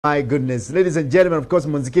My goodness, ladies and gentlemen, of course,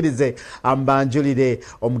 munzikirize ambanjulire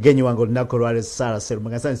omugenyi wange olunaku olwaleero Sarah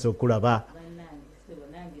Sserumanga nsanyuse okulaba.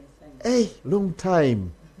 Hey, long time.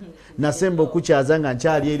 Nasemba okukyaza nga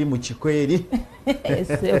nkyali eri mu kikweri.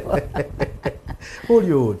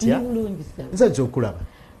 Oli otya? Nsanyuse okulaba.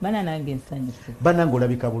 Bana nange nsanyuse. Banange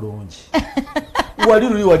olabika bulungi.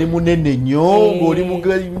 Wali munene nnyo ng'oli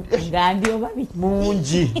mugali ngandi obabi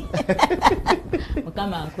mungi.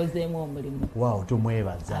 Mukama nkozeemu omulimu. Wow,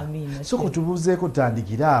 tumwebaza. Amina. Soko tubuuzeeko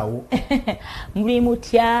tutandikiraawo. Muli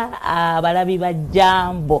mutya abalabi ba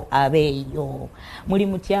Jambo abeeyo. Muli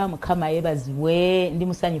mutya Mukama yeebazibwe. Ndi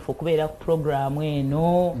musanyufu okubeera ku programu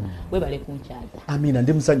eno. Webale kunkyaza. Amina,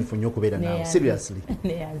 ndi musanyufu nnyo okubeera naawe. Seriously.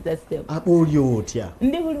 Neyanza step. Oli otya?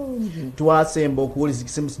 Ndi bulungi. Twasemba okuwuliriza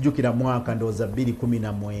simusijjukira mwaka ndowooza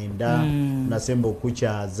 2019 nasemba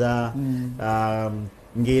okukyaza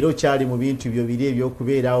ng'era kyali mu bintu byo biri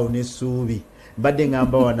ebyokubeerawo n'essuubi. Mbadde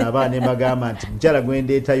ngamba wano abaana ne mbagamba nti mukyala gwe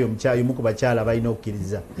ndeetayo omu ku bakyala balina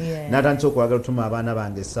okukkiriza. N'atandise okwagala otuma abaana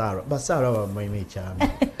bange Sarah. Basaara bamulimu ekyama.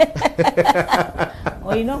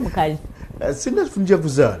 Olina omukazi? Sinnafunye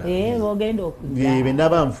kuzaala. Ogenda okuzaala. Be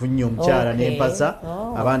naba nfunye omukyala n'empasa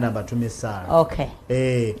abaana mbatume Sarah. Okay.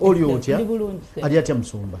 Oli otya? Ndi bulungi. Ali atya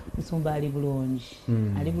Musumba? Musumba ali bulungi.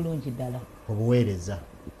 Ali bulungi ddala. Obuweereza.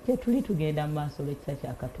 Tuli tugenda mu maaso l'ekisa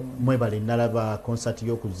kya Katonda. Mwebale nalaba konsati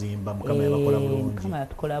y'okuzimba Mukama yabakola bulungi. Mukama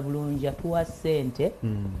yatukola bulungi atuwa ssente.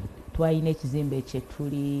 Twalina ekizimbe kye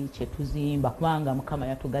tuzimba kubanga Mukama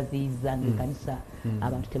yatugaziyiza ng'ekkanisa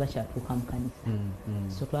abantu tebakyatuuka mu kanisa.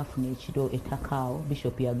 So twafuna ekiro ettaka awo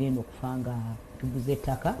Bishop yagenda okufa nga tuguze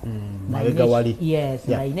ettaka. Mabega wali. Yes,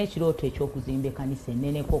 alina ekirooto eky'okuzimba ekkanisa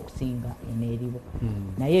enneneko okusinga eneeribo.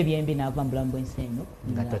 Naye ebyembi n'ava mu bulamu bw'ensi eno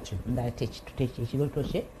nga ekirooto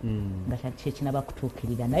kye nga kyekinaba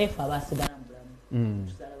kutuukirira. Naye ffe abaasigala mu bulamu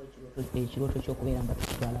tusalawo ekirooto ky'okubeera nga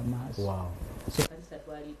tukitwala mu maaso. So kanisa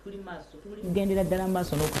tuli maaso tuli kugendera ddala mu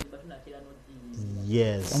maaso n'okuzimba tunatera n'oddiyiza.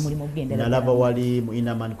 Yes. Omulimu ogugendera nalaba wali mu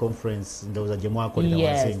Inaman Conference ndowooza gye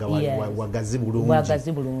mwakolera wasenga wagazi bulungi.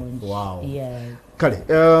 Wagazi bulungi. Wow. Yes. Kale,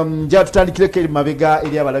 nja tutandikireko eri mabega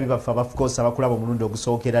eri abalabi baffe abafukosa abakulaba omulundi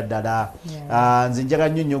ogusookera ddala. Nze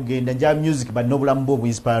njagala nnyo ogenda nja music but n'obulamu bwo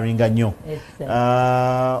bu-inspiringa nnyo.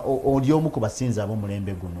 Oli omu ku basinza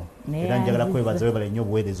ab'omulembe guno. Era njagala kwebaza webale nnyo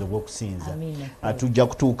obuweereza obw'okusinza. Tujja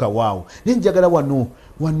kutuuka waawo. Naye njagala wano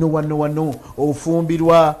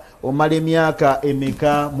ofumbirwa omala emyaka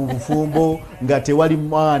emeka mu bufumbo nga tewali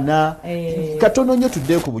mwana. Katono nnyo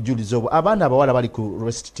tuddeyo ku bujulizi obwo. Abaana abawala bali ku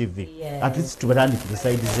Rest TV. At least tubatandikire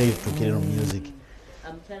side zeeyo tutukire mu music.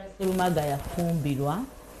 Mukyala Sserumaga yafumbirwa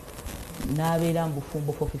n'abeera mu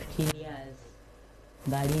bufumbo for 15 years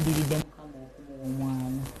ng'alindiridde Mukama okumuwa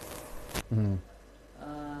omwana.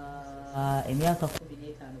 Emyaka 15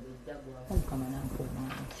 bw'eddagwako Mukama n'ampa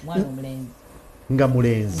omwana omulenzi. Nga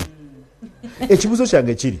mulenzi. Ekibuzo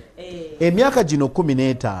kyange kiri emyaka gino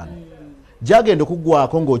 15 gyagenda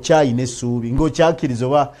okuggwako ng'okyayina essuubi ng'okyakkiriza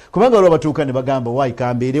oba kubanga olwo batuuka ne bagamba waayi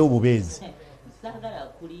kambeerewo bubeezi. Saagala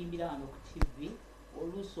kulimbira wano ku TV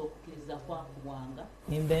oluusi okukkiriza kwakubwanga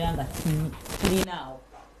nembeera nga kirinaawo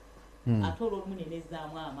ate olwolumu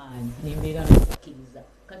nenezaamu amaanyi nembeera n'okukkiriza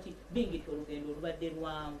kati bingiti olugendo olubadde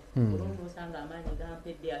lwangu olwolumu nosanga amaanyi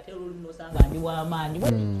gampedde ate olwolumu nosanga ndi w'amaanyi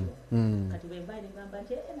kati bwe mbaali ngamba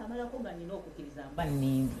nti namalako nga nina okukkiriza mba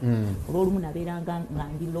nnimbi olwolumu nabeeranga nga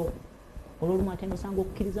ndilo olwolumu ate nosanga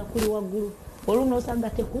okukkiriza kuli waggulu olwolumu nosanga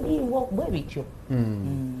tekuliiwo bwe bityo.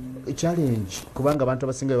 Challenge kubanga abantu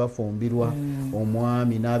abasinga bafumbirwa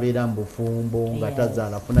omwami n'abeera mu bufumbo nga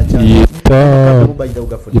tazaala afuna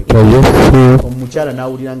omukyala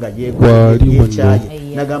n'awulira nga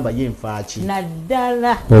yeekyaye n'agamba ye nfaaki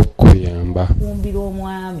naddala okuyamba fumbira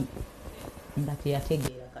omwami nga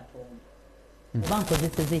teyategeera Katonda oba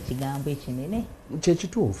nkozeseza ekigambo ekinene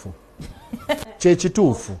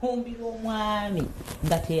kyekituufu fumbira omwami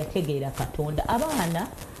nga teyategeera Katonda.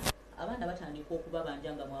 Abaana batandika okubabanja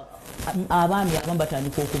nga abaami abamu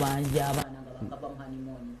batandika okubanja abaana nga bakava mu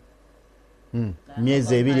honeymoon.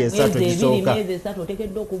 Myezi 2-3 gisooka. Myezi 3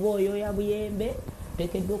 oteekeddwa okuba oyoya buyembe,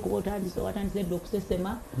 oteekeddwa okuba watandise dda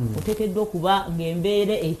okusesema, oteekeddwa okuba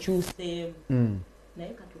ng'embeera ekyuseemu.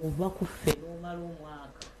 Naye kati ova ku ffe n'omala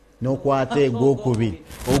omwaka n'okwata ogwokubiri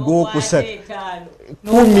ogwokusatu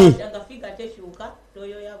 10 nga figa tekyuka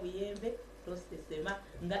toyoya buyembe tosesema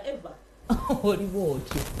nga eva oli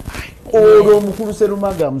bwotyo. Olwo omukulu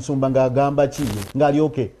Sserumaga Musumba ng'agamba ki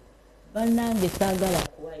ng'alyoke? Bannange saagala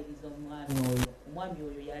kuwayiriza omwami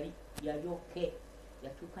oyo yali oke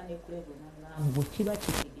yatuuka ne kulevo n'angamba bwe kiba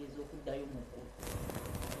kitegeeza okuddayo mukulu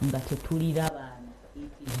nga tetulira baana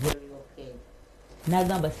it is very okay.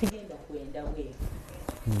 N'agamba sigenda kwenda bweru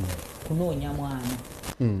kunoonya mwana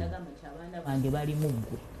nagamba nti abaana bange bali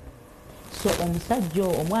muggwe so omusajja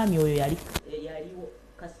omwami oyo yaliwo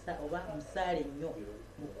kasa oba musaale nnyo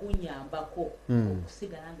mukunyambako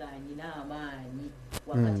okusigala nga nyina amaanyi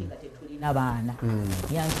wakati nga tetulina baana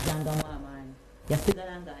yanzijangamu amaanyi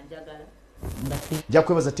yasigala nga njagala nja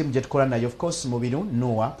kwebaza timu gye tukola nayo of course mubiru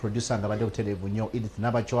Noah producer nga badde butereevu nnyo Edith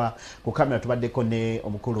Nabachwa ku kamera tubaddeko ne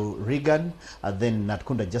omukulu Regan then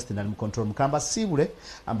natukunda Justin ali mu control mukamba siibule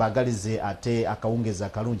ambagalize ate akawungeza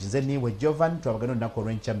akalungi nze niwe Jovan twabagana olunaku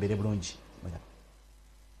olw'enkya mbeere bulungi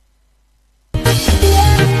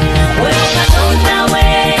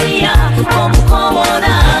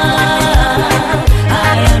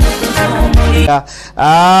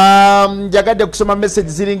njagadde kusoma message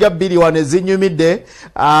ziringa 2 wano ezinyumidde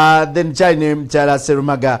then chine mchala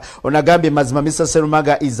Serumaga onagambye mazima Mr.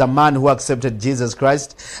 Serumaga is a man who accepted Jesus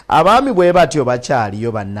Christ abaami bwe batyo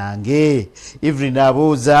bakyaliyo bannange Evelyn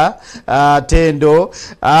abuuza Tendo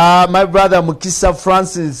my brother Mukisa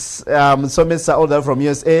Francis Musomesa all the way from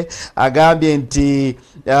USA agambye nti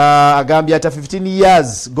agambye ata 15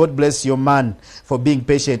 years God bless your man for being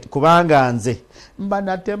patient kubanga nze mba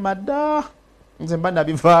natemada nze mba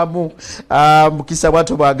nabivaamu Mukisa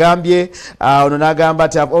bwatu bwagambye ono n'agamba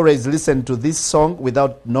ati I've always listened to this song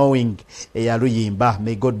without knowing eyaluyimba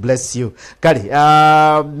may God bless you kale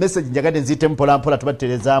message njagadde nzite mpola mpola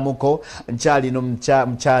tubaterezaamuko nkyali no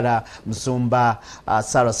mchala Musumba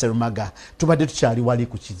Sarah Serumaga tubadde tukyali wali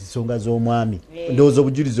ku kisonga z'omwami ndowooza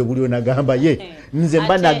obujulizi obuliwo nagamba ye nze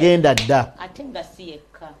mba nagenda dda ate nga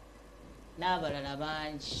siyekka n'abalala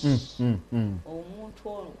bangi omuntu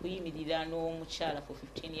ono kuyimirira n'omukyala for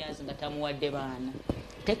 15 years nga tamuwadde baana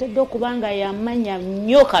tekedde okuba nga yamanya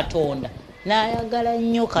nnyo Katonda n'ayagala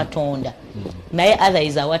nnyo Katonda naye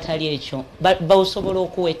otherwise awatali ekyo bawusobola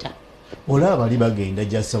okuweta olaba bali bagenda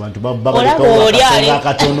jasa abantu babalekawo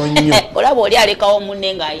katono nnyo olaba oli alekawo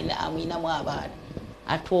munne nga amuyinamu abaana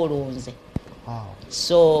atwolonze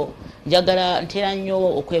so njagala ntera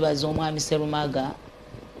nnyo okwebaza omwami Serumaga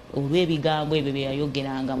olw'ebigambo ebyo bye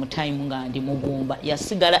yayogeranga mu time nga ndi mugumba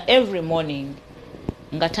yasigala every morning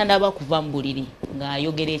nga tanaba kuva mu buliri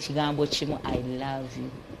ng'ayogera ekigambo kimu I love you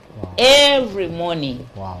every morning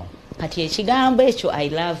kati ekigambo ekyo I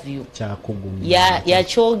love you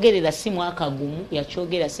yakyogerera si mwaka gumu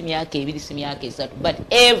yakyogera si myaka 2 si myaka 3 but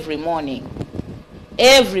every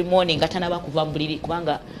morning nga tanaba kuva mu buliri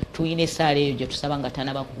kubanga tuyina esaala eyo gye tusaba nga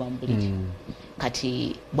tanaba kuva mu buliri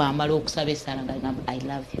kati bwamala okusaba esaala nga ngamba I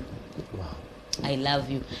love you I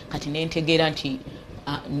love you kati nentegeera nti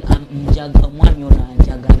omwami ono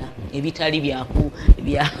anjagala ebitali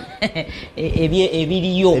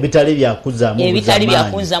ebiriyo ebitali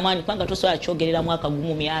byakunza maanyi kubanga tosobola kyogerera mwaka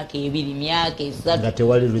gumu myaka 2 myaka 3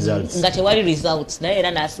 nga tewali results naye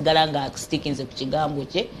era n'asigala nga stickinze ku kigambo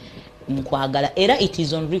kye nkwagala era it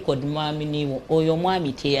is on record mwami niwo oyo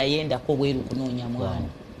mwami teyayendako bweru kunoonya mwana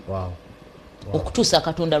okutuusa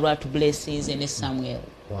Katonda lwatu blessings ne Samuel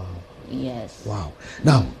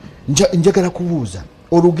now njagala kubuuza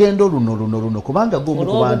olugendo luno kubanga gombo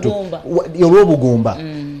ku bantu olw'obugumba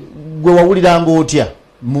gwe wawuliranga otya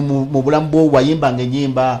mu bulamu bwo wayimbanga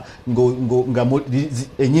ennyimba nga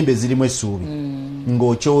ennyimba ezirimu essuubi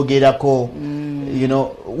ng'okyogerako you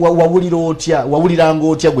know wawulira otya wawuliranga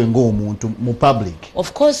otya gwe ng'omuntu mu public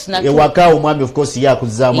of course ewaka omwami of course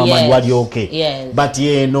yakuzaamu amaanyi wali okay but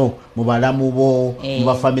eno mu balamu bo mu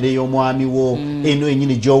bafamire y'omwami wo eno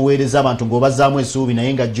ennyini gy'oweereza abantu ng'obazaamu essuubi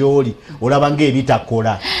naye nga gy'oli olaba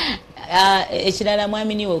ng'ebitakola ekirala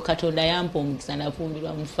mwami niwo Katonda yampa omukisa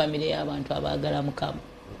nafumbirwa mu famire y'abantu abaagala Mukama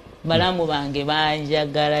balamu bange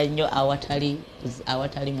banjagala nnyo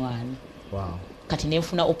awatali mwana kati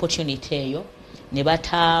nenfuna opportunity eyo ne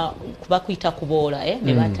bakuyita kuboola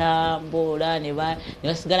ne batamboola ne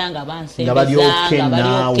basigala nga bansembeza nga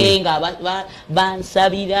bali nga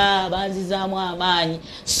bansabira banzizaamu amaanyi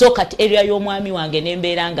so kati area y'omwami wange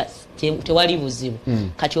nembeera nga tewali buzibu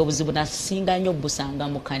kati obuzibu nasinga nnyo busanga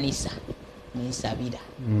mu kanisa nensabira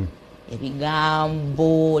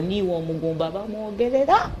ebigambo niwo omugumba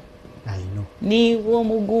bamwogerera niwo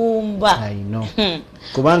omugumba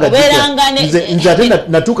kubanga nze ate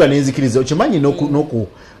natuuka nenzikiriza okimanyi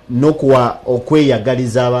n'okuwa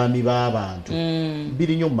okweyagaliza abaami b'abantu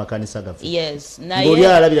biri nnyo mu makanisa gaffe ng'oli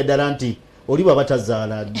alabira ddala nti oli bw'aba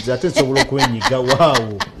tazaala ate nsobola okwenyiga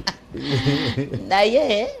waawo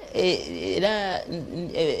naye era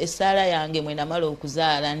essaala yange mwe namala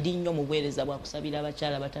okuzaala ndi nnyo mu buweereza bwa kusabira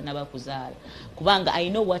abakyala batanaba kuzaala kubanga I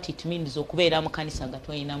know what it means okubeera mu kanisa nga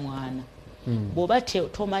tolina mwana bw'oba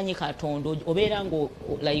tomanyi Katonda obeera nga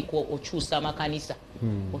like okyusa amakanisa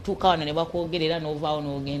otuuka wano ne bakwogerera n'ovaawo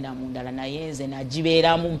n'ogenda mu ndala naye nze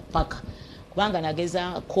nagibeeramu mpaka kubanga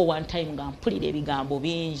nagezako one time nga mpulira ebigambo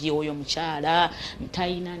bingi oyo mukyala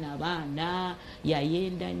talina nabaana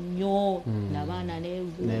yayenda nnyo nabaana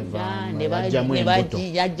nevunda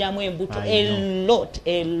yajjamu embuto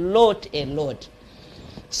a lot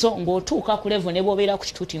so ng'otuuka ku level ne bw'obeera ku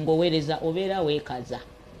kituuti ng'oweereza obeera weekaza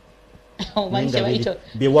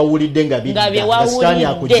byewawulidde nga sitaani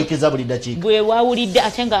akujjukiza buli dakiika bwewawulidde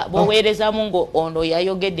ate nga bw'oweerezamu ngo ono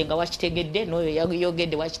yayogedde nga wakitegedde n'oyo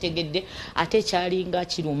yayogedde wakitegedde ate kyalinga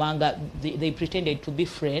kiruma nga they pretended to be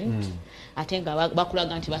friends ate nga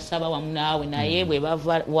bakulaga nti basaba wamu naawe naye bwe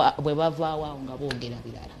bavaawo nga boogera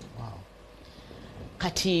birala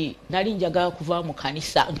kati nali njagala kuva mu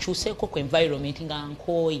kanisa nkyuseeko ku environment nga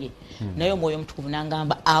nkooye naye omwoyo omutukuvu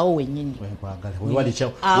nangamba awo wennyini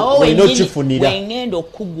wengenda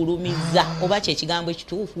okukugulumiza oba kyekigambo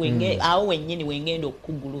ekituufu awo wennyini wengenda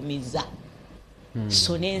okukugulumiza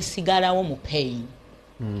so nensigalawo mu pain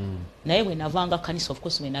naye bwe navanga kanisa of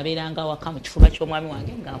course bwe nabeeranga waka mu kifuba ky'omwami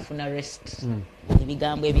wange nga nfuna rest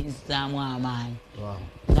ebigambo ebizaamu amaanyi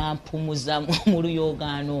nga mpumuza mu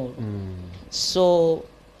luyogaano olwo so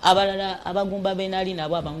abalala abagumba benali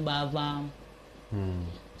nabo abamu bavaamu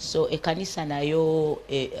so ekanisa nayo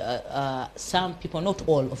some people not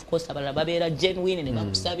all of course abalala babeera genuine ne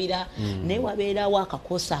bakusabira naye wabeerawo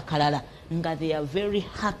akakosa akalala nga they are very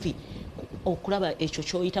happy okulaba ekyo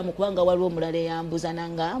kyoyitamu kubanga waliwo omulala eyambuza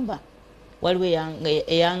nangamba waliwo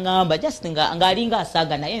eyangamba just ng'alinga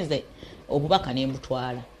asaaga naye nze obubaka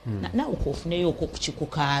nembutwala nawe kofuneyo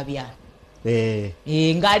okukikukaabya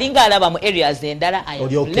ng'alinga alaba mu areas endala I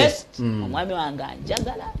am blessed omwami wange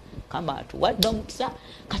anjagala kama atuwadde omukisa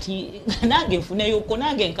kati nange nfuneyoko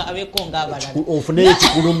nange nkaabeko ng'abalala ofuneyo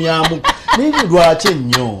ekikulumyamu naye lwaki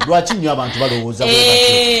nnyo abantu balowooza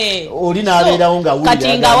oli n'abeerawo nga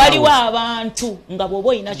kati nga waliwo abantu nga bw'oba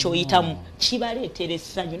olina ky'oyitamu kibaleetera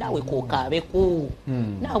essanyu naawe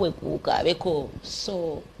kuukaabeko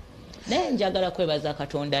so naye njagala kwebaza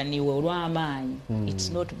Katonda niwe olw'amaanyi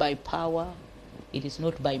it's not by power it is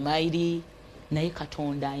not by mighty naye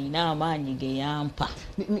Katonda alina amaanyi ge yampa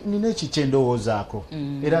nina ekikyendowoozaako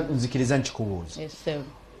era nzikiriza nkikubuuza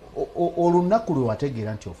olunaku lwe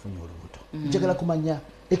wategeera nti ofunye olubuto njagala kumanya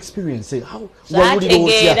experience wawulira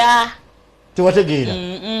otya tewategeera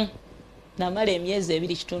namala emyezi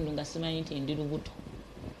 2.5 nga simanyi nti ndi lubuto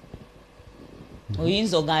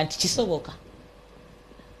oyinza oga nti kisoboka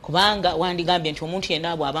kubanga wandigambye nti omuntu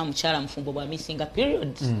yenna bw'aba mukyala mufumbo bwa missing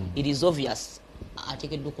periods it is obvious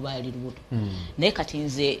ateekeddwa okuba ali lubuto naye kati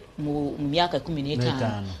nze mu myaka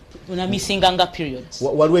 15 namisinganga periods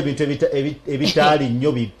waliwo ebintu ebitaali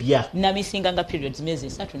nnyo bipya namisinganga periods myezi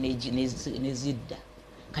 3 nezidda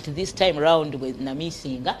kati this time round bwe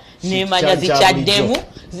namisinga nemanya zikyaddemu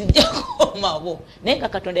zijja kukomawo naye nga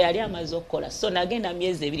Katonda yali amaze okukola so nagenda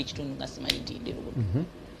myezi 2.5 nga simanyi nti ndi lubuto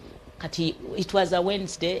kati it was a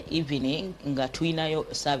Wednesday evening nga tuinayo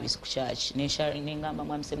service ku church nengamba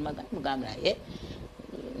mwami Serumagana mugamba naye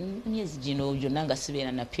myezi gino gyonna nga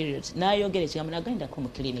sibeera na periods nayogera ekigambo nagenda ku mu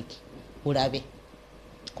clinic ulabe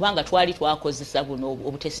kubanga twali twakozesa buno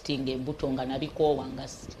obutesting embuto nga nabikoowa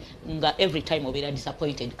nga every time obeera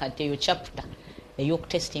disappointed kati eyo chapter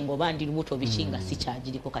ey'okutesting oba ndi lubuto biki nga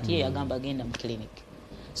sikyagiriko kati ye yagamba genda mu clinic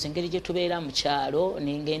so engeri gye tubeera mu kyalo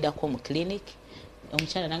nengendako mu clinic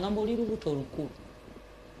omukyala nangamba oli lubuto olukulu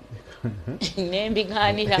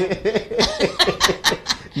nembiganira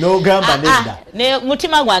nogamba nedda ne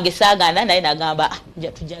mutima gwange saaganda naye nagamba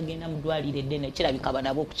tujagenda mu ddwaliro eddene kirabikaba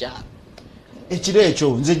nabo okukyalo ekiro ekyo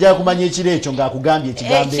nze jja kumanya ekiro ekyo ng'akugambye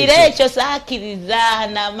ekigambo ekiro ekyo saakiriza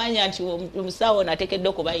namanya nti omusawo nateekeddwa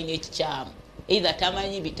okuba alina ekikyamu either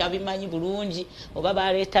tabimanyi bulungi oba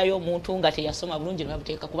baleetayo omuntu nga teyasoma bulungi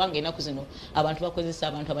nebabuteeka kubanga ennaku zino abantu bakozesa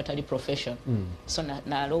abantu abatali profession so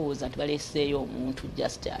nalowooza nti baleeseeyo omuntu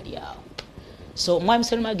just ali awo so mwami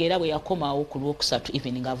Serumagana era bwe yakomawo ku Lwokusatu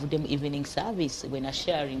evening avudde mu evening service bwe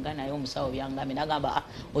nasharinga naye omusawo byangambe nagamba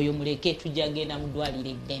oyo muleke tujja genda mu ddwaliro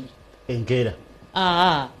eddene enkeera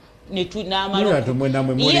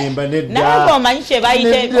omanyi kye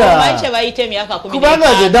bayita emyaka 10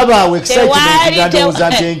 kubanga nze ndabaawe excitement ngandowooza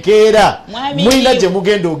nti enkeera mulina gye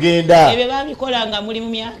mugenda ogenda ebyo babikola nga muli mu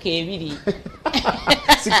myaka 2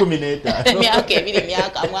 si 15 myaka 2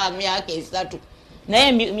 myaka 3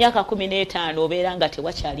 naye myaka 15 obeera nga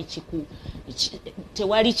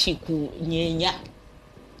tewali kikunyeenya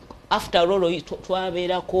after all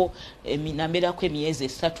twabeerako nambeerako emyezi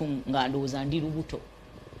 3 nga ndowooza ndi lubuto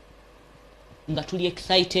nga tuli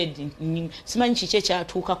excited simanyi kiki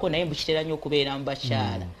ekyatuukako naye mbukitera nnyo okubeera mu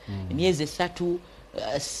bakyala emyezi 3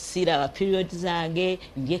 siraba period zange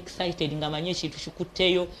ndi excited nga manye ekintu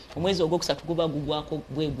kikutteyo omwezi ogwokusatu guba gugwako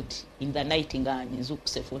bwe guti in the night nga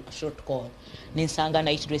nzukuse for a short call nensanga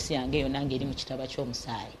night dress yange eyo nange eri mu kitaba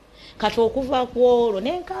ky'omusaayi kati okuva ku olwo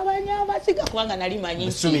nenkabanya amaziga kubanga nali manyi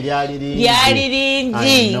lyali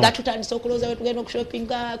lingi nga tutandise okulowooza bwe tugenda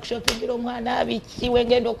okushopingira omwana biki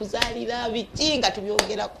wengenda okuzaalira biki nga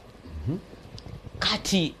tubyogerako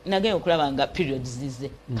kati nagenda okulaba nga periods zize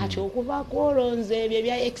kati okuva ku olwo nze ebyo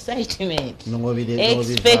ebya excitement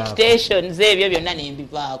expectations ebyo byonna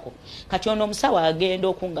nembivaako kati ono omusawo agenda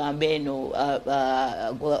okungamba eno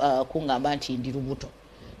kungamba nti ndi lubuto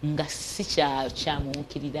nga si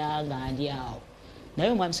kyamuwukirira nga ndi awo naye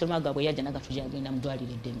omwami Sserumaga bwe yajja nagatujja agenda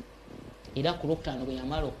mudwaliro eddemu era ku lwokutaano bwe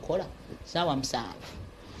yamala okukola ssaawa 7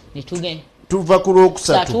 netugenda tuva ku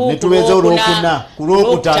lwokusatu netubeeza olwokuna ku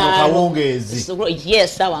lwokutaano kawungeezi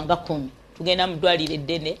yes ssaawa nga 10 tugenda mudwaliro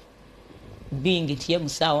eddene bingi tiye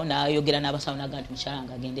musawo nayogera n'abasawo naga nti mukyala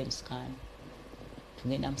nga agende musikaani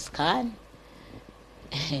tugenda musikaani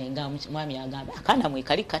nga mwami agamba akaana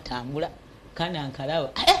mwekali katambula kana nkalaba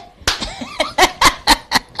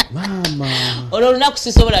mama olwo olunaku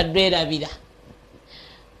sisobola dwerabira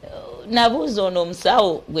nabuuza ono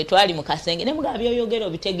omusawo gwe twali mu kasenge ne mugamba byoyogera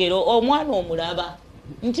obitegero omwana omulaba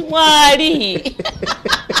nti mwali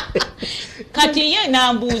kati ye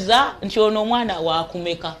nambuuza nti ono omwana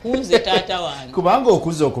wakumeka kunze taata wange kubanga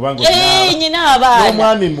okuze okubanga nyina abaana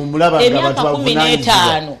n'omwami mumulaba nga abantu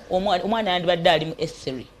bavunaanyizibwa omwana yandibadde ali mu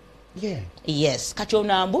S3 yes kati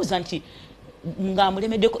ono ambuuza nti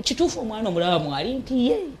ng'amulemeddeko kituufu omwana omulaba mwali nti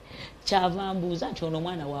ye kyava mbuuza nti ono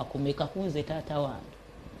omwana wakumeka kunze taata wange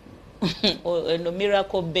eno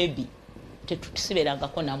miracle baby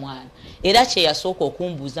tetusiberangako na mwana era kyeyasooka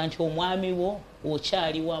okumbuuza nti omwami wo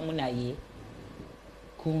okyali wamu naye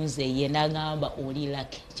kunze ye nagamba oli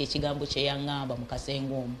laki kyekigambo kyeyaŋŋamba mu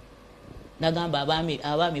kasenge omwo nagamba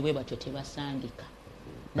abaami bwe batyo tebasangika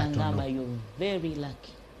nagamba you're very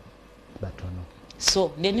lucky batono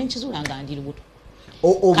so nene nkizuula nga ndi lubuto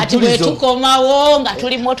kati bwe tukomawo nga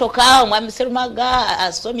tuli motoka omwami Sserumaga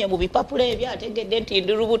asomye mu bipapula ebyo ategedde nti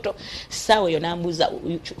ndi lubuto ssaawa eyo nambuuza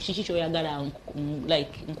kiki kyoyagala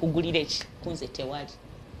like nkugulire ki kunze tewali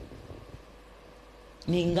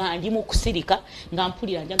ninga ndi mu kusirika nga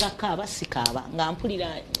mpulira njaga kaaba sikaaba nga mpulira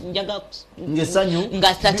njaga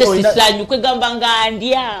nga tate sisanyu kwegamba nga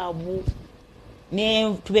ndi abu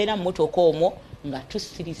ne tubeera mu motoka omwo nga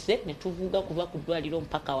tusirise ne tuvuga kuva ku ddwaliro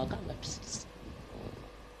mpaka waka nga tusirise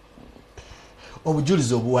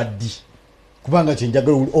obujulizi obuwaddi kubanga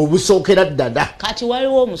kyenjagala obusookera ddala kati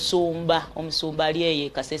waliwo omusumba ali eyo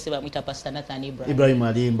Kasese bamwita Pastor Nathan Ibrahim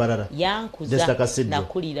ali Mbarara yankuza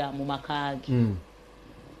nakulira mu makaage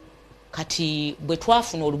kati bwe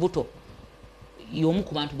twafuna olubuto y'omu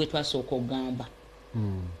ku bantu bwe twasooka okugamba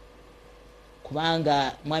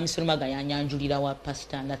kubanga mwami Sserumaga yanyanjulira wa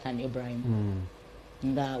Pastor Nathan Ibrahim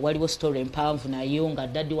nga waliwo story empanvu nayo nga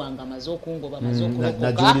daddi wange amaze okungoba amaze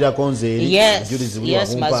okulokoka najulirako nzeeri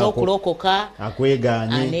yes maze okulokoka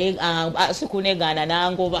akweganye sikunegaana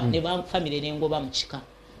nangoba ne bafamire nengoba mu kika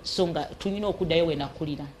so nga tulina okuddayo we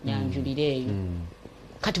nakulira nyanjulira eyo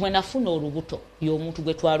kati bwe nafuna olubuto y'omuntu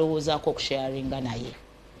gwe twalowoozaako okusharinga naye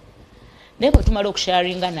naye bwe tumala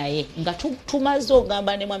okusharinga naye nga tumaze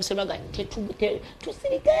ogamba ne mwami Sserumaga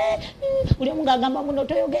tusirike buli omu ng'agamba muno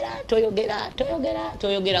toyogera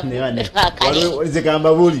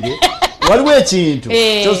buulire waliwo ekintu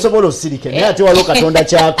kyosobola osirike naye ate waliwo Katonda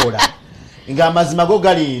kyakola ng'amazima go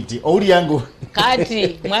gali nti owulira ngo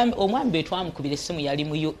kati omwami bwe twamukubira essimu yali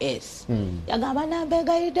mu US yagamba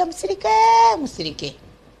nambegayiridde musirike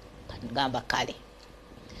gamba kale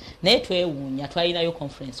naye twewuunya twalinayo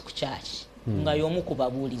conference ku church nga y'omu ku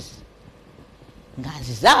babuulizi nga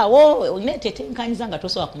nzizaawo netetenkanyiza nga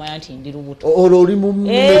tosobola kumanya nti ndi lubuto olwo oli mu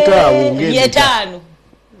mekaawo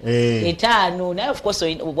etaano naye of course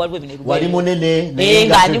waliwo ebintu wali munene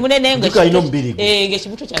nga ndi munene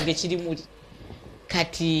ng'ekibuto kyange kiri muli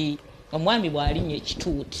kati omwami bw'alinnya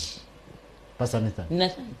ekituuti Pastor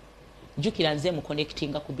Nathan jjukira nze mu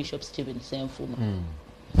connectinga ku Bishop Stephen Senfuma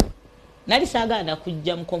nali saaganda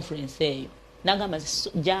kujja mu conference eyo nagamba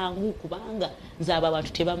jangu kubanga nze abo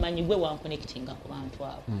abantu tebamanyi gwe wanconnectinga ku bantu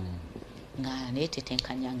abo nga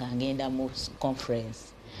netetenkanya nga ngenda mu conference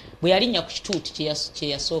bwe yalinnya ku kituuti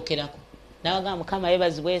kyeyasookerako nabagamba Mukama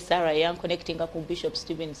yebazibwe Sarah yanconnectinga ku Bishop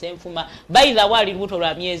Stephen Senfuma by the way lubuto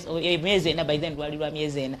lwa myezi ena by then lwali lwa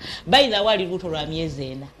myezi ena by the way lubuto lwa myezi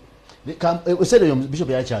ena osere yo Bishop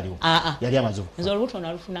yakyaliwo yali amaze nze olubuto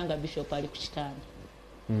nalufunanga Bishop ali ku kitanda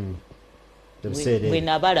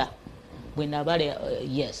bwe nabala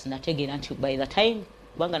yes nategeera nti by the time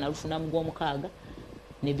kubanga nalufuna mu gw'omukaaga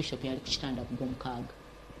ne bishop yali ku kitanda ku gw'omukaaga.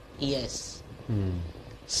 Yes.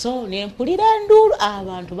 So nempulira enduulu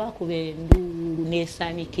abantu bakuba enduulu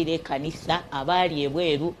neesaanikira ekkanisa abaali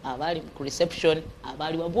ebweru abaali ku reception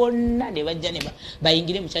abaali bonna ne bajja ne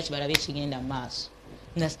bayingire mu kyaki balabe ekigenda mu maaso.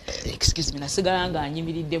 Excuse me, nasigala nga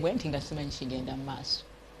anyimiridde bwe nti nga simanyi kigenda mu maaso.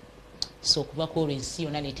 So kuba ko ensi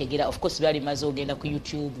yonna netegera, of course bali maze ogenda ku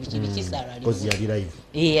YouTube biki Sarah ali because yali live.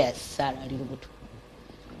 Yes, Sarah ali lubuto.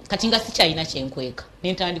 Kati nga sikyalina kyenkweka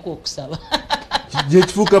nentandika okusaba.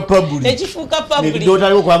 Jekifuuka public. Nekifuuka public.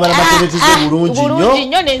 Nebidota okwambala matenetize bulungi nnyo. Bulungi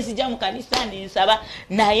nnyo nenzija mu kanisa nensaba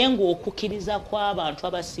naye ng'okukkiriza kw'abantu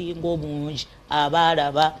abasinga obungi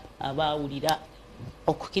abalaba abawulira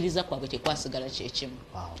okukkiriza kwabwe tekwasigala kyekimu.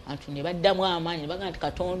 Antu ne baddamu amaanyi ne bagamba nti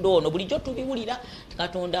Katonda ono bulijjo tubiwulira nti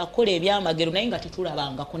Katonda akola ebyamagero naye nga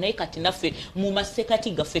tetulabangako naye kati naffe mu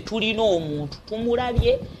masekati gaffe tulina omuntu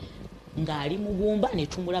tumulabye ng'ali mugumba ne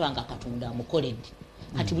tumulaba nga Katonda amukoledde.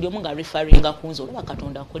 Kati buli omu nga referringa ku nze olaba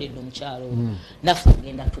Katonda akoledde omukyalo naffe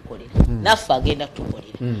agenda tukolera naffe agenda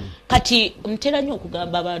tukolera. Kati ntera nnyo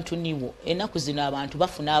okugamba abantu niwo ennaku zino abantu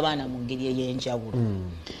bafuna abaana mu ngeri ey'enjawulo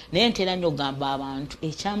naye ntera nnyo okugamba abantu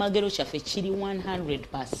ekyamagero kyaffe kiri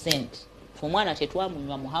 100%. Fe omwana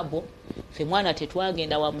tetwamunywa muhabo, fe mwana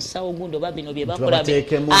tetwagenda wa musawo gundi oba bino bye bakola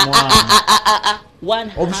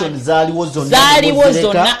option zaaliwo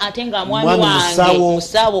zonna ate nga mwami wange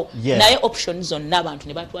musawo naye option zonna abantu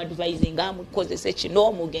ne batu advisinga mukozese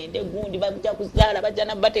kino mugende gundi bajja kuzaala bajja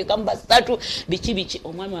nabateekamu basatu biki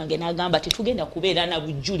omwami wange n'agamba tetugenda kubeera na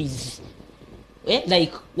bujulizi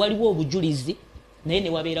like waliwo obujulizi naye ne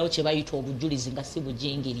wabeerawo kye bayita obujulizi nga si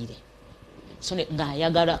bujingirire. So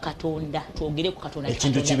ng'ayagala Katonda twogere ku Katonda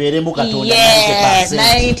ekintu kibeeremu Katonda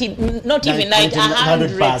 90%, not even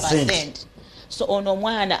 100%. So ono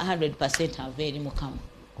mwana 100% ava eri Mukama.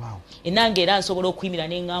 Enange era nsobola okuyimira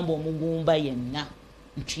n'engamba omugumba yenna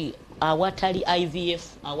nti awatali IVF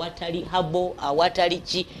awatali habo awatali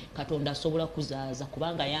ki Katonda asobola kuzaaza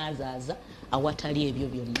kubanga yazaaza awatali ebyo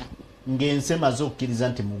byonna. Ng'ensi emaze okukkiriza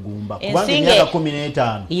nti mugumba kubanga emyaka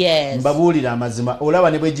 15 mbabuulira amazima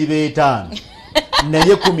olaba ne bwe giba 5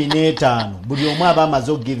 naye 15 buli omu aba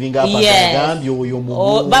amaze okugivinga agambye oyo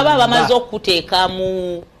mugumba baba bamaze okuteeka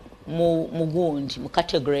mu gundi mu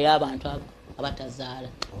category y'abantu abatazaala.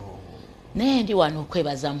 Naye ndi wano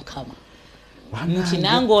okwebaza Mukama nti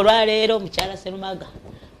nange olwaleero mukyala Serumaga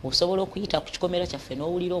osobola okuyita ku kikomera kyaffe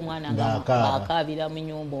n'owulira omwana nga akaabira mu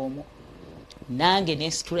nnyumba omwo nange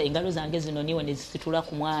nesitula engalo zange zino niwe nezisitula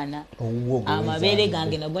ku mwana amabeere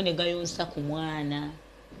gange nago ne gayonsa ku mwana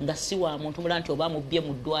nga si wa muntu mulala nti oba mubbye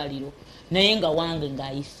mu ddwaliro naye nga wange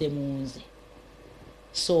ng'ayise mu nze.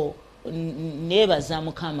 So neebaza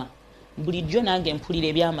Mukama bulijjo nange mpulira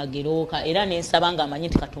ebyamagero era nensaba nga amanyi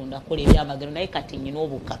nti Katonda akola ebyamagero naye kati nyina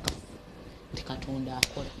obukakafu nti Katonda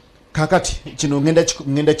akola. Kakati kino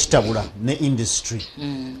ngenda kitabula ne industry.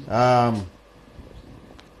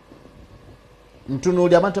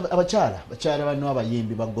 Ntunuulira abantu abakyala bano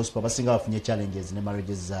abayimbi ba gospel basinga bafunye challenges ne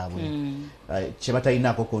marriages zaabwe kye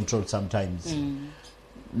batalinaako control sometimes.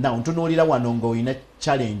 Now ntunuulira wano ng'olina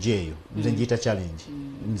challenge eyo nze njiyita challenge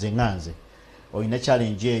nze nganze olina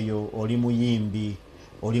challenge eyo oli muyimbi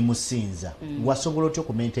oli musinza wasobola otya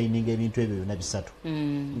okumaintaininga ebintu ebyo byonna bisatu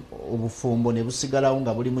obufumbo ne busigalawo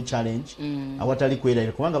nga buli mu challenge awatali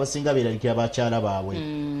kweralira kubanga basinga beeralikira bakyala baabwe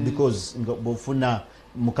because bw'ofuna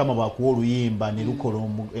Mukama bwakuwa oluyimba ne lukola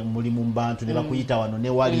omulimu mu bantu ne bakuyita wano ne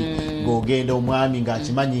wali ng'ogenda omwami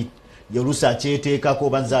ng'akimanyi oluusi akyeteekako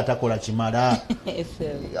oba nze atakola kimala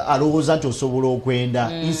alowooza nti osobola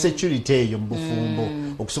okwenda insecurity eyo mu bufumbo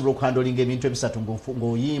okusobola okuhandolinga ebintu ebisatu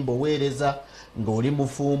ng'oyimba oweereza ng'oli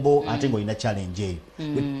mufumbo ate ng'olina challenge eyo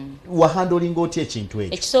wahandolinga otya ekintu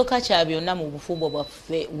ekyo? Ekisooka kya byonna mu bufumbo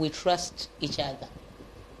bwaffe we trust each other.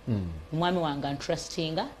 Omwami wange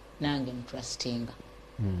antrustinga nange mutrustinga.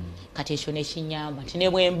 Kati ekyo nekinyamba nti ne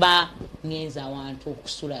bwe mba ngenza awantu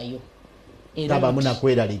okusulayo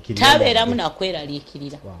tabeeramu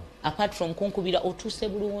nakweraliikirira apart from kunkubira otuuse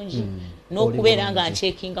bulungi n'okubeera nga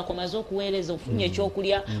nkyekingako maze okuweereza ofunye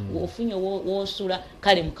ekyokulya ofunye woosula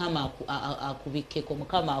kale Mukama akubikkeko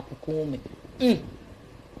Mukama akukuume.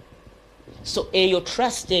 So eyo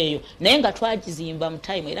trust eyo naye nga twagizimba mu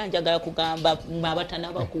time era njagala kugamba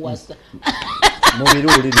abatanaba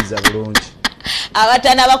mubiruuliriza bulungi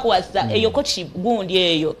abatanaba kuwasa eyo courtship gundi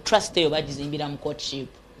eyo trust eyo bagizimbira mu courtship.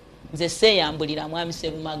 Nze seeyambulira mwami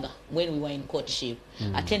Serumaga when we were in courtship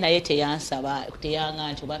ate naye teyansaba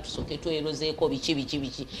teyanga nti oba tusooke twerozeeko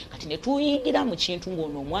biki kati ne tuyingira mu kintu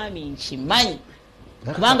ng'ono omwami nkimanyi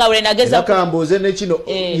kubanga bwe nageza kambuuze ne kino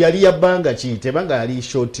yali yabbanga ki tebanga yali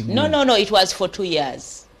short no it was for 2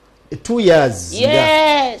 years 2 years.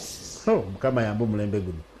 Yes. Mukama yambo mulembe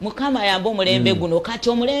guno. Mukama yambo mulembe guno kati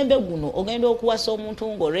omulembe guno ogenda okuwasa omuntu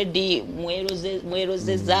ngo ready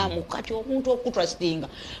mwerozeza kati omuntu okutrustinga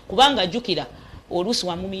kubanga jukira olusi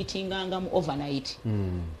wa meetinganga mu overnight.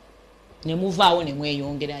 Ne muvaawo ne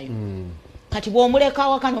mweyongerayo. Kati bw'omuleka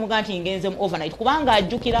wakano muganti ngenze mu overnight kubanga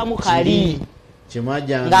ajukira mu kali.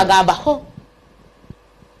 Chimajanga. Ngagamba ho.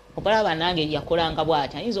 Obalaba nange yakolanga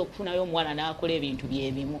bwati ayinza okufunayo omwana n'akola ebintu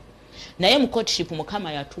byebimu. Naye mu courtship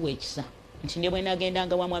Mukama yatuwa ekisa nti ne bwe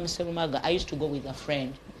nagendanga wa Mwami Sserumaga I used to go with a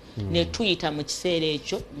friend. Ne tuyita mu kiseera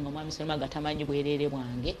ekyo nga Mwami Sserumaga tamanyi bwerere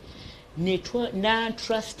bwange na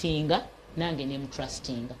trustinga nange ne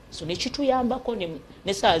trustinga. So ne kituyambako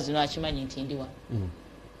ne saa zino akimanyi nti ndiwa.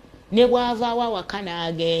 Ne bwavaawo awakana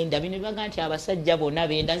agenda bino bibaga nti abasajja bonna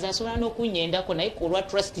benda nze asobola n'okunyendako naye kulwa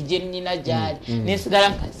trust gye nnina gyali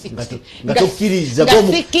nesigala nga tokkiriza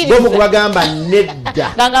bomu kubagamba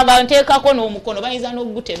nedda ngamba nteekako n'omukono bayinza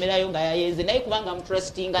n'okugutemerayo nga yayeze naye kubanga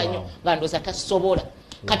mutrustinga nnyo nga ndooza tasobola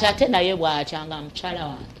kati ate naye bw'atyanga mukyala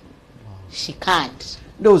wange she can't.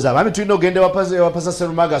 Ndoza bami tulina ogenda wapasa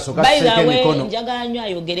Sserumaga soka tuseke mikono. Njagala nnyo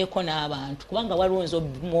ayogereko n'abantu kubanga waliwo nzo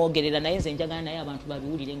mwogerera naye nze njagala naye abantu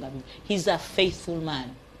babiwulire nga he's a faithful man.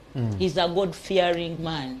 He's a God fearing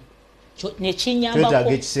man. Ne kinyambako.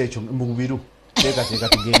 Twetaaga ekisa ekyo mu bubiru. Teeka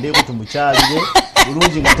tugendeeko tumukyalire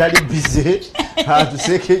bulungi nga tali bize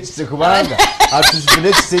atuseke ekise kubanga atusifune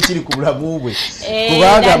ekise ekiri ku bulamu bwe.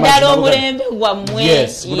 Kubanga naddala omulembe gwammwe.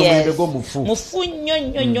 Yes, omulembe gwo mufu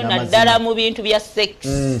nnyo naddala mu bintu bya sex.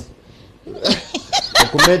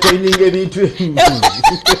 Okumaintaininga ebintu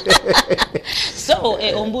so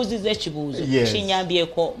ombuuziza ekibuuzo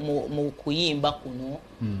kinyambyeko mu kuyimba kuno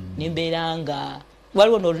nembeera nga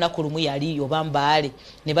waliwo n'olunaku lumu yali oba mbaale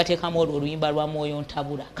ne bateekamu olwo oluyimba lwa Mwoyo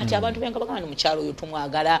Ntabula kati abantu benga bagamba mukyalo oyo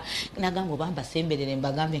tumwagala nagamba oba mbasemberere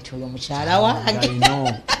mbagambe nti oyo mukyala wange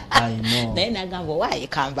I know. Naye nagamba waaye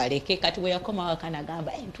kambaleke kati bwe yakoma waka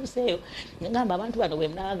nagamba ntuuseeyo nagamba abantu bano bwe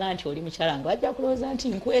munabaga nti oli mukyala wange bajja kulowooza nti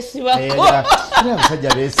nkwesibako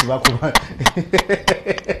abasajja beesibako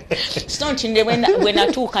so nti bwe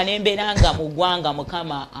natuuka nembeera nga mu ggwanga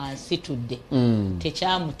Mukama ansitudde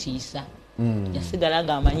tekyamutiisa. Yasigala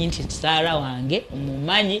nga amanyi nti Saara wange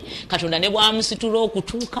mumanyi Katonda ne bwamusitula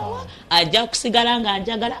okutuukawa ajja kusigala nga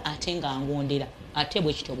njagala ate nga ngondera ate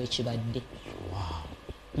bwe kityo bwe kibadde.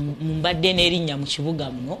 Mbadde n'erinnya mu kibuga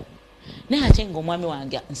muno naye ate ng'omwami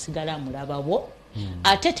wange nsigala mulababo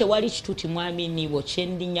ate tewali kituuti mwami nibo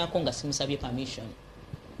kyendinnyako nga simusabye permission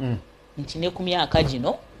nti ne ku myaka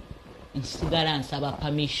gino nsigala nsaba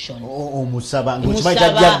permission. Omusaba ng'okimanyi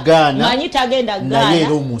tajja Gaana manyi tagenda Gaana naye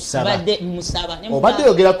era omusaba obadde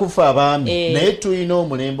yogera kufa abaami naye tulina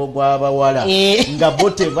omulembe gw'abawala nga bo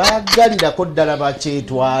tebaagalirako ddala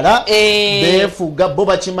bakyetwala beefuga bo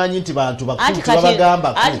bakimanyi nti bantu bakulu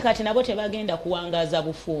tebabagambako ati kati nabo tebagenda kuwangaza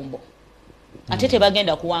bufumbo ate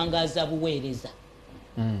tebagenda kuwangaza buweereza.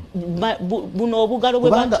 Buno obugalo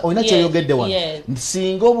bwebanga olina kyoyogedde wano nti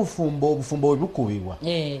singa obufumbo bwe bukubibwa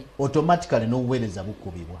automatically n'obuweereza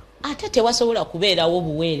bukubibwa ate tewasobola kubeerawo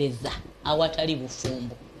obuweereza awatali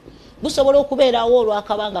bufumbo. Busobola okubeerawo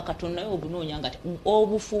olwakabanga Katonda naye obunoonya nga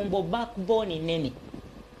obufumbo backbone nene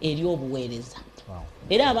eri obuweereza.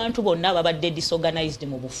 Era abantu bonna babadde disorganized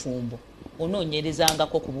mu bufumbo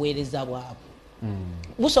onoonyerezangako ku buweereza bwabwe.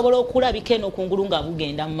 Busobola okulabika eno kungulu nga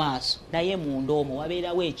bugenda mu maaso naye munda omwo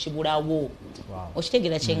wabeerawo ekibulawo.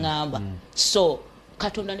 Okitegera kye ŋŋamba. So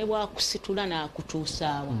Katonda ne bwakusitula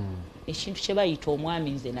n'akutuusaawo ekintu kye bayita omwami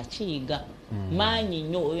nze nakiyiga maanyi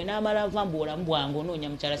nnyo oyo n'amala ava mu bulamu bwange onoonya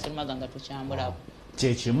mukyala Sserumaga nga tokyamulabo.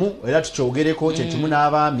 Kyekimu era tukyogereko kyekimu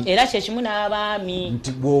n'abaami era kyekimu n'abaami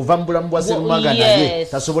nti bw'ova mu bulamu bwa Sserumaga naye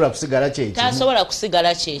tasobola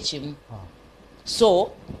kusigala kyekimu. So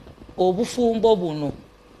obufumbo buno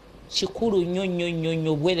kikulu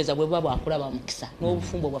nnyo obuweereza bwe buba bwakulaba mukisa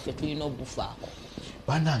n'obufumbo bwaffe tulina obufaako.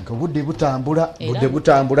 Bannange obudde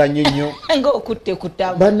butambula nnyo ng'okutte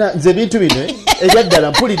kutambula. Banna nze ebintu bino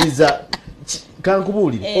ebyaddala mpuliriza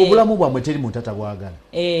kankubuulire obulamu bwammwe teri muntu atabwagala.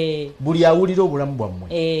 Buli awulira obulamu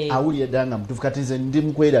bwammwe awulira ddala nga mutuufu kati nze ndi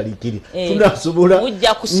mukweraliikirira tunasobola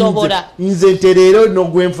mujja kusobola nze ntereere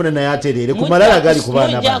n'ogwenfuna naye atereere ku malala gali ku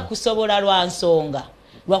baana mujja kusobola lwa nsonga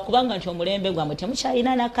lwakubanga nti omulembe gwammwe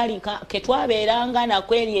temukyalina nakali ketwabeeranga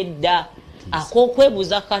nako eri edda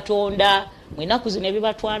ak'okwebuuza Katonda mwenaku zino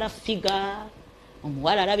ebibatwala figa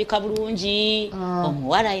omuwala alabika bulungi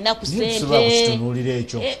omuwala alina ku ssente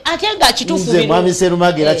ate nga kituufu nze Mwami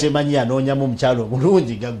Sserumaga era kyemanyi anoonyamu omukyalo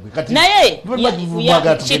omulungi gaggwe kati naye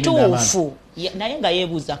kituufu naye nga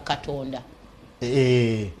yeebuuza Katonda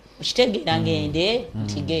okitegeera ngende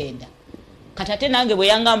nti genda katate nange bwe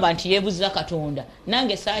yangamba nti yebuza Katonda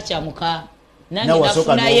nange saakyamuka nange Nawe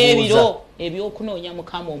wasooka nafunayo n'obuuza. ebiro ebyokunoonya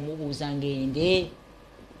Mukama omubuuza ngende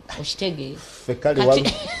okitegeera fekale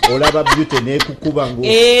olaba beauty nekukuba ngo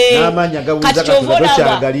n'amaanyi agabuuza Katonda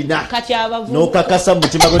tokyagalina kati abavubuka n'okakasa mu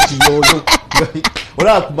mutima gwo ti yoyo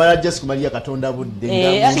olaba kumala just kumalira Katonda budde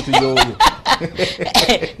nga muntu yoyo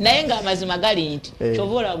naye ng'amazima gali nti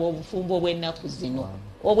kyova olaba obufumbo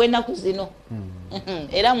obw'ennaku zino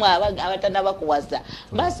era mwe abatannaba kuwasa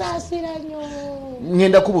basaasira nnyo.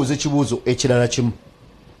 ngenda kubuuza ekibuuzo ekirala kimu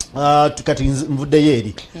kati nvuddeyo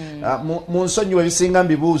eri mu nsonyiwa ebisinga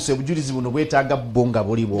mbibuuse obujulizi buno bwetaaga bbo nga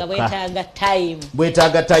buli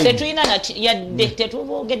bwetaaga time tetulina yadde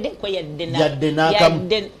tetubogeddeko yadde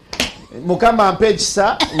n'akamu Mukama mpe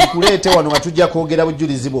ekisa nkuleete wano nga tujja kwogera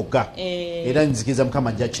bujulizi bwokka era nzikiriza Mukama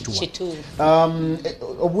ajja kituwa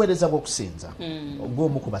obuweereza bw'okusinza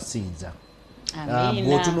obw'omu ku basinza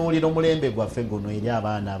bw'otunuulira omulembe gwaffe guno eri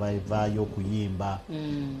abaana abavaayo okuyimba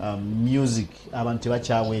music abantu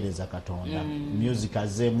tebakyaweereza Katonda music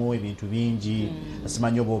azeemu ebintu bingi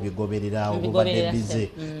simanyi oba obigoberera obubadde bize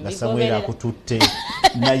nga Samuel akututte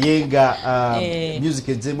naye nga music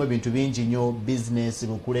ezeemu ebintu bingi nnyo business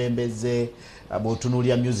bukulembeze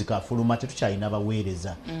bw'otunuulira music afuluma tetukyalina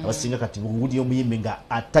baweereza abasinga kati buli omuyimbi nga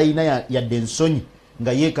atalina yadde ensonyi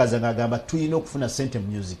nga yeekaza ng'agamba tulina okufuna ssente mu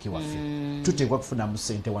music waffe tuteekwa kufunamu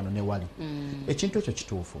ssente wano ne wali ekintu ekyo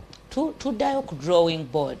kituufu tuddayo ku drawing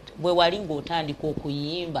board bwe wali ng'otandika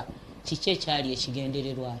okuyimba kiki ekyali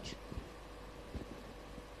ekigendererwa kyo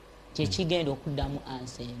kyekigenda okuddamu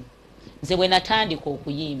anseni nze bwe natandika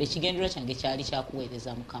okuyimba ekigendererwa kyange kyali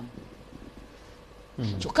kyakuweereza Mukama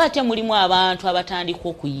kyokka ate mulimu abantu abatandika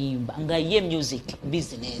okuyimba nga ye music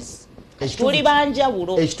business tuli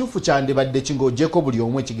banjawulo ekituufu kyandibadde kinga ogyeko buli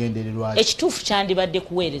omu ekigendererwa ekituufu kyandibadde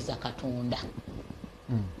kuweereza Katonda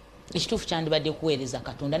ekituufu kyandibadde kuweereza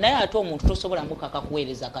Katonda naye ate omuntu tosobola mukaka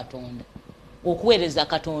kuweereza Katonda okuweereza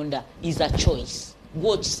Katonda is a choice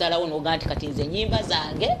gw'okisalawo n'ogaa nti kati nze ennyimba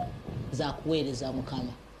zange zakuweereza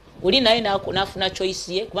Mukama oli naye nafuna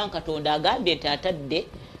choice ye kubanga Katonda agambye nti atadde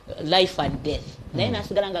life and death naye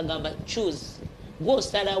nasigala nga agamba choose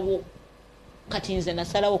gw'osalawo kati nze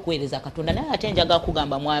nasalawo okuweereza Katonda naye ate njaga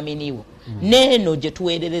kugamba mwaminiwo neeno gye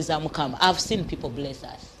tuweerereza Mukama I've seen people bless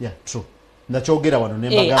us true nakyogera wano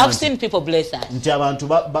nembagamba I've seen people bless us nti abantu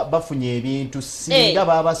bafunye ebintu singa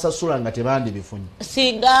babasasula nga tebandibifunye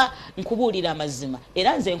singa nkubuulira amazima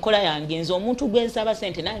era nze enkola yange nze omuntu gwensaba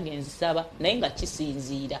sente nange nzisaba naye nga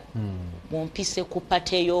kisinziira mumpise ku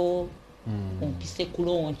pateyo mumpise ku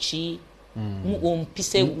lonchi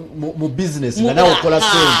ompise mu business nga nawe okola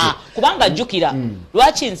sente kubanga jjukira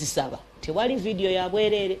lwaki nzisaba tewali video ya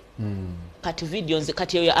bwerere kati video nze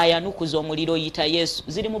kati eyo ayanukuza omuliro yita Yesu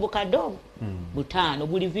ziri mu bukadde butaano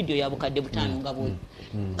buli video ya bukadde butaano nga buli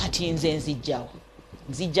kati nze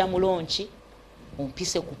nzijja mu lonchi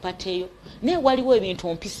ompise ku pateyo naye waliwo ebintu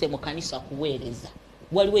ompise mu kanisa kuweereza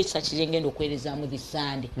waliwo ekisa kirengenda okuweerezaamu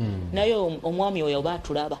bisande naye omwami oyo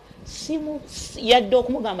baatulaba yadde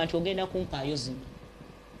okumugamba nti ogenda kumpaayo zino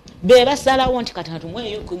be basalawo nti kati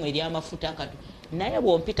katumweyo kumwe eri amafuta katu naye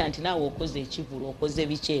bw'ompita nti naawe okoze ekivulu okoze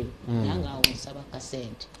biki ebyo nange awo nsaba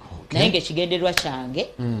kasente naye ng'ekigendererwa kyange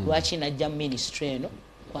lwaki najja mu ministry eno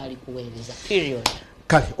kwali kuweereza period.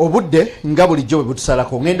 Kale obudde nga bulijjo bwe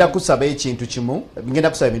butusalako ngenda kusaba ekintu kimu ngenda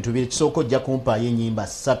kusaba ebintu bibiri kisooka ojja kumpaayo ennyimba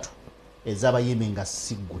 3 ez'abayimbi nga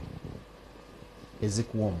siggwe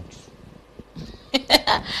ezikuwa omukisa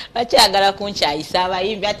bakyagala kunkyayisa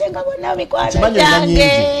abayimbi ate nga bonna mikwano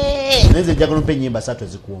gyange nze njagala ompa ennyimba 3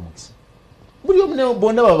 ezikuwa omukisa buli omu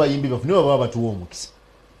bonna baba bayimbi bafu ne baba batuwa omukisa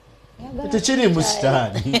tekiri mu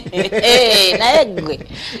sitaani naye gwe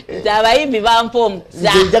abayimbi bampa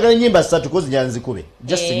omukisa nze njagala ennyimba 3 kozi njala nzikube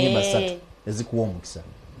just ennyimba 3 ezikuwa omukisa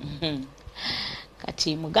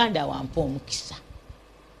kati muganda wampa omukisa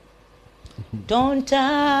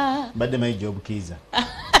tonta badde mayi Job Kiza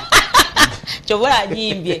chobola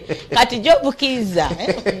nyimbye kati Job Kiza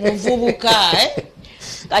muvubuka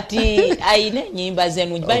kati aine nyimba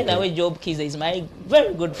zenu by the way Job Kiza is my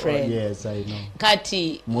very good friend. Yes, I know.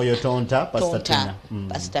 Kati moyo tonta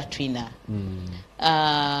Pastor Twina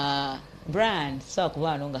brand so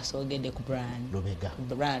kubano nga sogede ku brand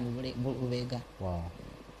Lubega. Wow.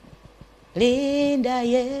 Linda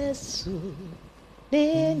Yesu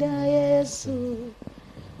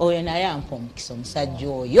oyo naye ampa omukisa omusajja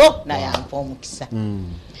oyo naye ampa omukisa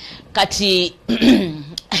kati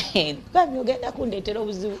kambi ogenda kundeetera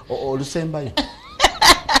obuzibu olusembayo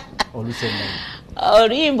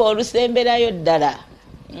oluyimba olusemberayo ddala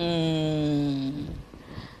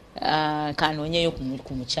kanoonyeyo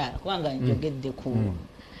ku mukyala kubanga njogedde ku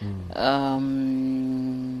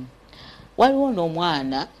waliwo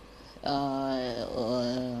n'omwana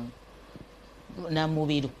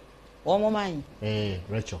namubiru omumanyi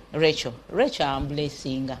Rachel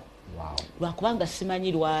amblessinga lwakubanga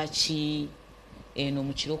simanyi lwaki eno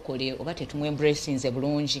mu kirokole oba tetumwembracinze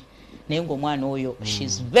bulungi naye ng'omwana oyo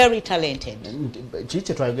she's very talented. Kiki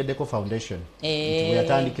kye twayogeddeko foundation nti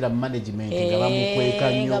yatandikira mu management nga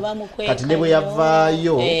bamukweka nnyo kati ne bwe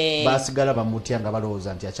yavaayo baasigala bamutya nga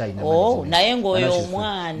balowooza nti akyalina naye ng'oyo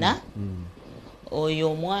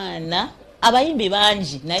omwana abayimbi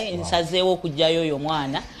bangi naye nsazeewo okugjayo oyo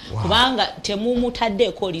mwana kubanga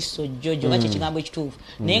temumutaddeeko lisso jjojo ba kyekigambo ekituufu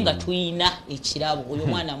naye nga tuyina ekirabo oyo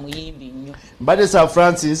mwana muyimbi nnyo. Mbadde Sir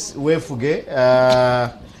Francis weefuge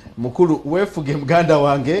mukulu weefuge muganda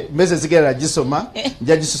wange meze zigera gisoma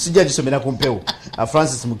sijja gisomera ku mpewo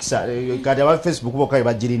Francis Mukisa kati aba Facebook bokka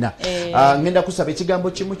bagirina ngenda kusaba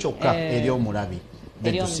ekigambo kimu kyokka eri omulabi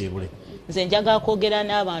betusiibule. Nze njagala kwogera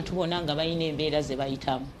n'abantu bonna nga balina embeera ze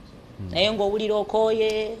bayitamu naye ng'owulira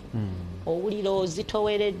okooye owulira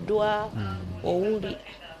ozitowereddwa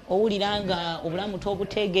owulira nga obulamu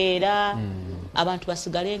tobutegeera abantu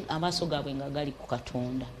basigale amaaso gaabwe nga gali ku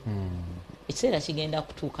Katonda. Ekiseera kigenda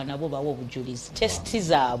kutuuka nabo bawa obujulizi testi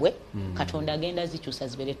zaabwe Katonda agenda zikyusa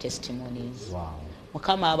zibeere testimonies.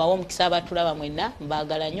 Mukama abawo omukisa abatulaba mwenna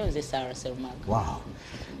mbaagala nnyo nze Sarah Serumaga.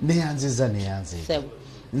 Neyanziza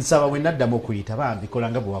nsaba bwe naddamu okuyita bambikola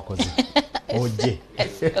nga bwe wakoze oje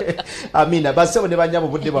amina basebo ne banyabo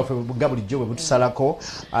budde bwaffe nga bulijjo bwe butusalako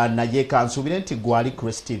naye kansuubire nti gwali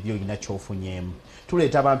Crest TV olina kyofunyemu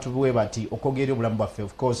tuleeta abantu bwe bati okwogera obulamu bwaffe.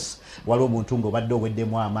 Of course waliwo omuntu ng'obadde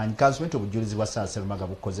oweddemu amaanyi kansuubire nti obujulizi bwa Sarah Serumaga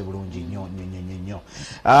bukoze bulungi nnyo.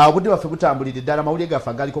 Obudde bwaffe butambulidde ddala amawulire gaffe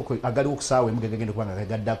agaliwo ku ssaawa emu gegagenda okuba nga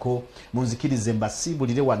gagaddako munzikirize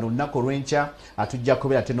mbasiibulire wano olunaku olw'enkya atujja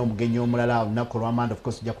kubeera ate n'omugenyi omulala olunaku olw'amanda. Of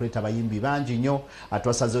course tujja kuleeta abayimbi bangi nnyo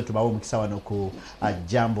atwasazeewo tubawo omukisa wano ku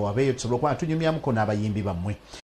Jambo abeeyo tusobole okuba tunyumyamuko n'abayimbi bammwe.